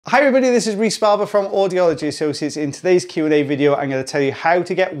Hi everybody, this is Rhys Barber from Audiology Associates. In today's Q&A video, I'm going to tell you how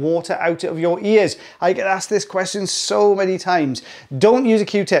to get water out of your ears. I get asked this question so many times. Don't use a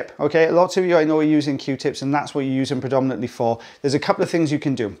Q-tip, okay? Lots of you I know are using Q-tips and that's what you use them predominantly for. There's a couple of things you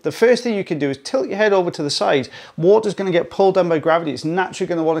can do. The first thing you can do is tilt your head over to the side. Water's going to get pulled down by gravity. It's naturally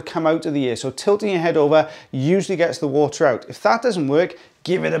going to want to come out of the ear. So tilting your head over usually gets the water out. If that doesn't work,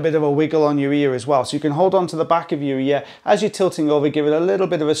 give it a bit of a wiggle on your ear as well. So you can hold on to the back of your ear. As you're tilting over, give it a little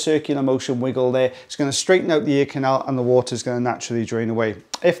bit of a circular motion wiggle there. It's going to straighten out the ear canal and the water is going to naturally drain away.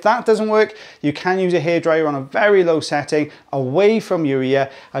 If that doesn't work, you can use a hairdryer on a very low setting away from your ear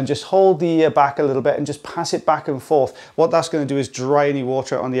and just hold the ear back a little bit and just pass it back and forth. What that's going to do is dry any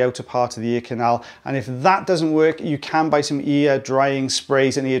water on the outer part of the ear canal. And if that doesn't work, you can buy some ear drying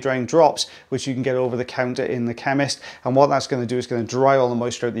sprays and ear drying drops, which you can get over the counter in the chemist. And what that's going to do is going to dry all the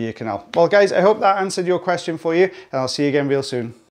moisture out the ear canal. Well guys, I hope that answered your question for you and I'll see you again real soon.